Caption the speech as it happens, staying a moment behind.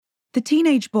The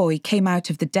teenage boy came out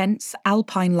of the dense,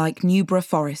 alpine-like Newborough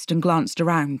forest and glanced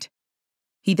around.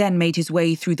 He then made his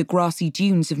way through the grassy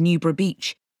dunes of Newborough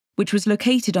Beach, which was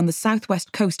located on the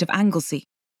southwest coast of Anglesey,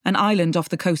 an island off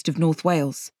the coast of North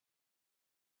Wales.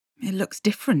 It looks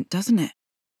different, doesn't it?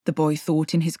 The boy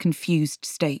thought in his confused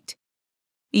state.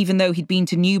 Even though he'd been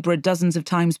to Newborough dozens of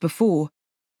times before,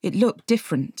 it looked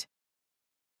different.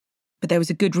 But there was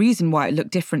a good reason why it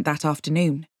looked different that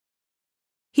afternoon.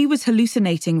 He was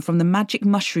hallucinating from the magic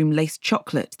mushroom-laced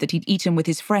chocolate that he'd eaten with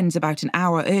his friends about an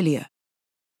hour earlier,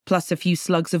 plus a few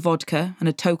slugs of vodka and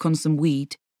a toke on some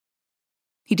weed.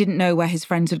 He didn't know where his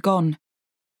friends had gone.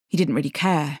 He didn't really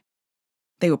care.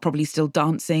 They were probably still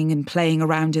dancing and playing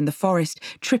around in the forest,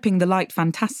 tripping the light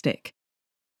fantastic.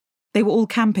 They were all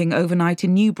camping overnight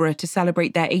in Newborough to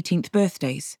celebrate their 18th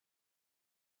birthdays.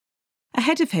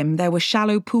 Ahead of him there were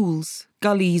shallow pools,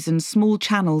 gullies and small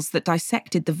channels that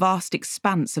dissected the vast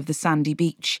expanse of the sandy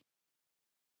beach.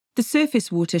 The surface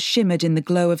water shimmered in the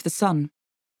glow of the sun.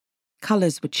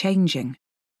 Colours were changing.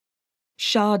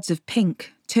 Shards of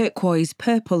pink, turquoise,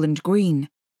 purple and green.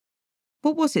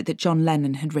 What was it that John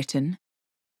Lennon had written?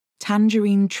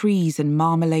 Tangerine trees and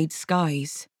marmalade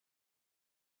skies.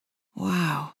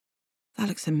 Wow, that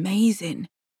looks amazing,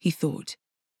 he thought,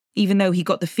 even though he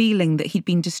got the feeling that he'd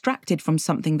been distracted from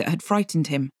something that had frightened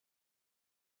him.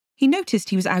 He noticed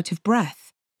he was out of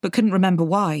breath, but couldn't remember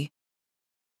why.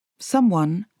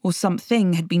 Someone or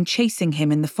something had been chasing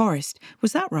him in the forest,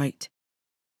 was that right?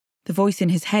 The voice in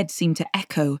his head seemed to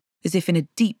echo as if in a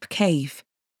deep cave.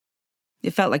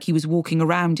 It felt like he was walking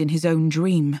around in his own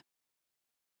dream.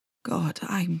 God,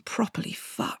 I'm properly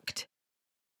fucked.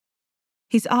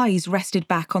 His eyes rested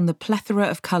back on the plethora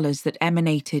of colours that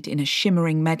emanated in a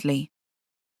shimmering medley.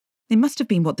 It must have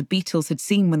been what the Beatles had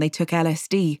seen when they took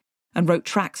LSD and wrote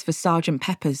tracks for Sgt.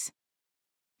 Pepper's.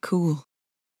 Cool.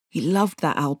 He loved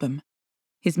that album.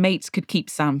 His mates could keep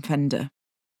Sam Fender.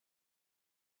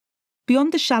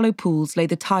 Beyond the shallow pools lay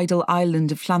the tidal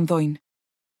island of Llanddwyn.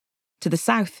 To the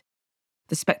south,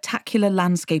 the spectacular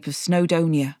landscape of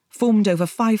Snowdonia, formed over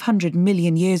 500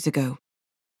 million years ago.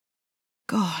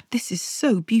 God, this is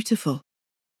so beautiful.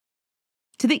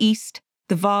 To the east,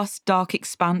 the vast, dark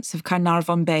expanse of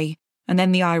Caernarfon Bay, and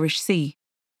then the Irish Sea.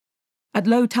 At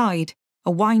low tide,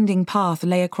 a winding path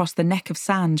lay across the neck of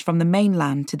sand from the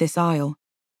mainland to this isle.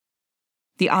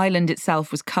 The island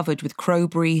itself was covered with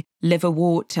crowberry,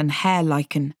 liverwort and hair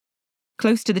lichen.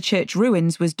 Close to the church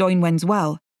ruins was Dwynwen's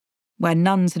Well, where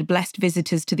nuns had blessed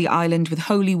visitors to the island with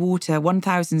holy water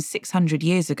 1,600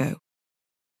 years ago.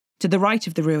 To the right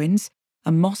of the ruins,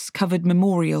 a moss-covered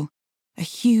memorial, a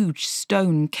huge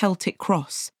stone Celtic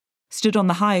cross, stood on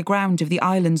the higher ground of the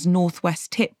island's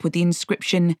northwest tip with the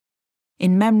inscription,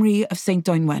 "In memory of St.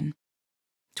 Dwynwen,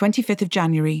 25th of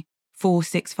January,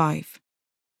 465.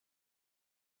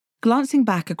 Glancing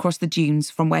back across the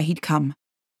dunes from where he'd come,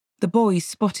 the boy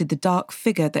spotted the dark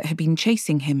figure that had been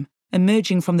chasing him,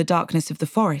 emerging from the darkness of the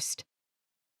forest.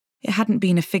 It hadn't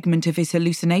been a figment of his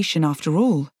hallucination after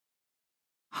all.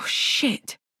 Oh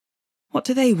shit! What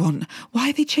do they want? Why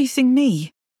are they chasing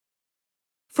me?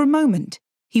 For a moment,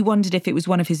 he wondered if it was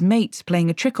one of his mates playing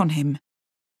a trick on him.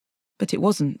 But it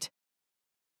wasn't.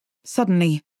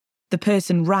 Suddenly, the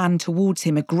person ran towards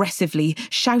him aggressively,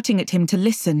 shouting at him to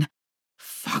listen.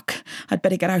 Fuck, I'd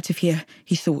better get out of here,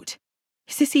 he thought.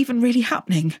 Is this even really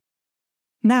happening?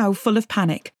 Now, full of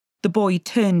panic, the boy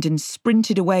turned and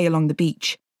sprinted away along the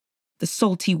beach. The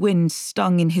salty wind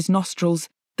stung in his nostrils.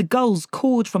 The gulls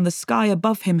cawed from the sky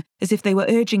above him as if they were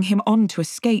urging him on to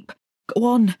escape. Go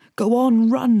on,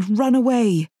 run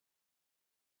away.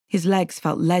 His legs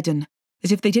felt leaden,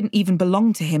 as if they didn't even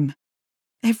belong to him.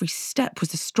 Every step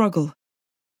was a struggle.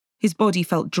 His body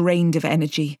felt drained of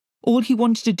energy. All he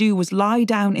wanted to do was lie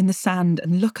down in the sand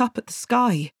and look up at the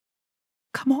sky.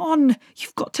 Come on,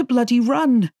 you've got to bloody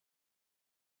run.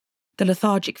 The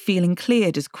lethargic feeling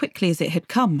cleared as quickly as it had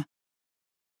come.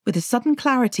 With a sudden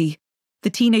clarity,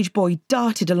 the teenage boy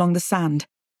darted along the sand,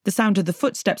 the sound of the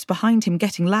footsteps behind him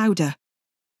getting louder.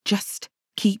 Just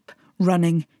keep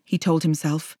running, he told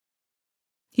himself.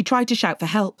 He tried to shout for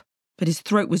help, but his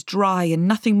throat was dry and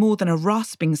nothing more than a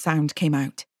rasping sound came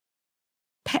out.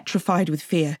 Petrified with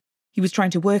fear, he was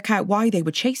trying to work out why they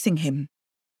were chasing him.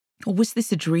 Or was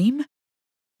this a dream?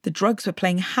 The drugs were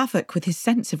playing havoc with his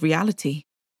sense of reality.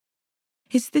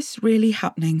 Is this really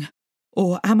happening,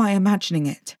 or am I imagining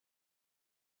it?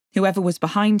 Whoever was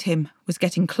behind him was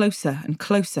getting closer and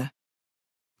closer.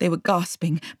 They were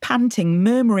gasping, panting,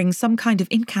 murmuring some kind of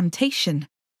incantation.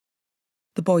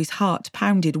 The boy's heart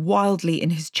pounded wildly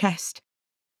in his chest.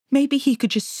 Maybe he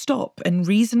could just stop and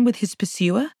reason with his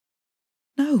pursuer?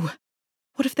 No.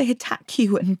 What if they attack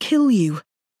you and kill you?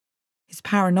 His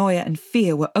paranoia and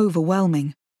fear were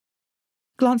overwhelming.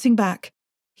 Glancing back,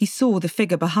 he saw the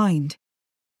figure behind.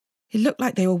 It looked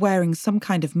like they were wearing some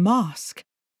kind of mask.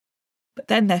 But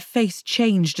then their face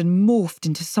changed and morphed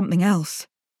into something else.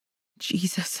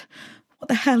 Jesus, what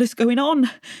the hell is going on?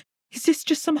 Is this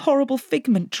just some horrible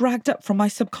figment dragged up from my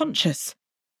subconscious?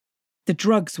 The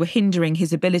drugs were hindering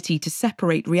his ability to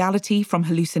separate reality from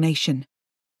hallucination.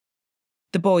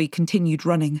 The boy continued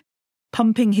running,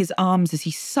 pumping his arms as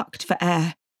he sucked for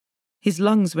air. His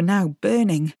lungs were now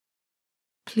burning.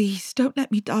 Please, don't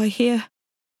let me die here.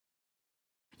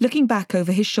 Looking back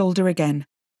over his shoulder again,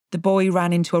 the boy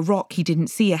ran into a rock he didn't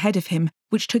see ahead of him,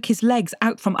 which took his legs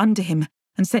out from under him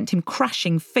and sent him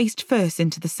crashing face first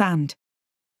into the sand.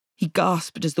 He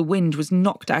gasped as the wind was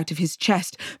knocked out of his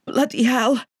chest. Bloody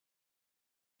hell!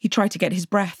 He tried to get his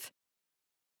breath.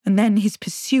 And then his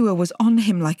pursuer was on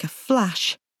him like a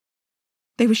flash.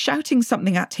 They were shouting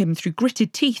something at him through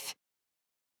gritted teeth.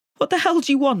 What the hell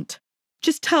do you want?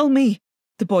 Just tell me,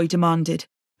 the boy demanded,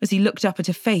 as he looked up at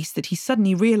a face that he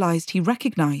suddenly realised he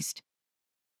recognised.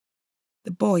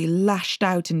 The boy lashed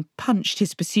out and punched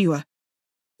his pursuer.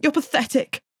 You're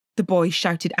pathetic, the boy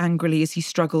shouted angrily as he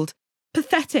struggled.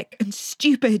 Pathetic and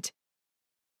stupid.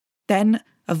 Then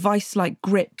a vice-like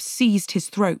grip seized his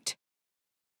throat.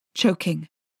 Choking,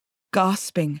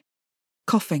 gasping,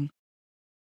 coughing.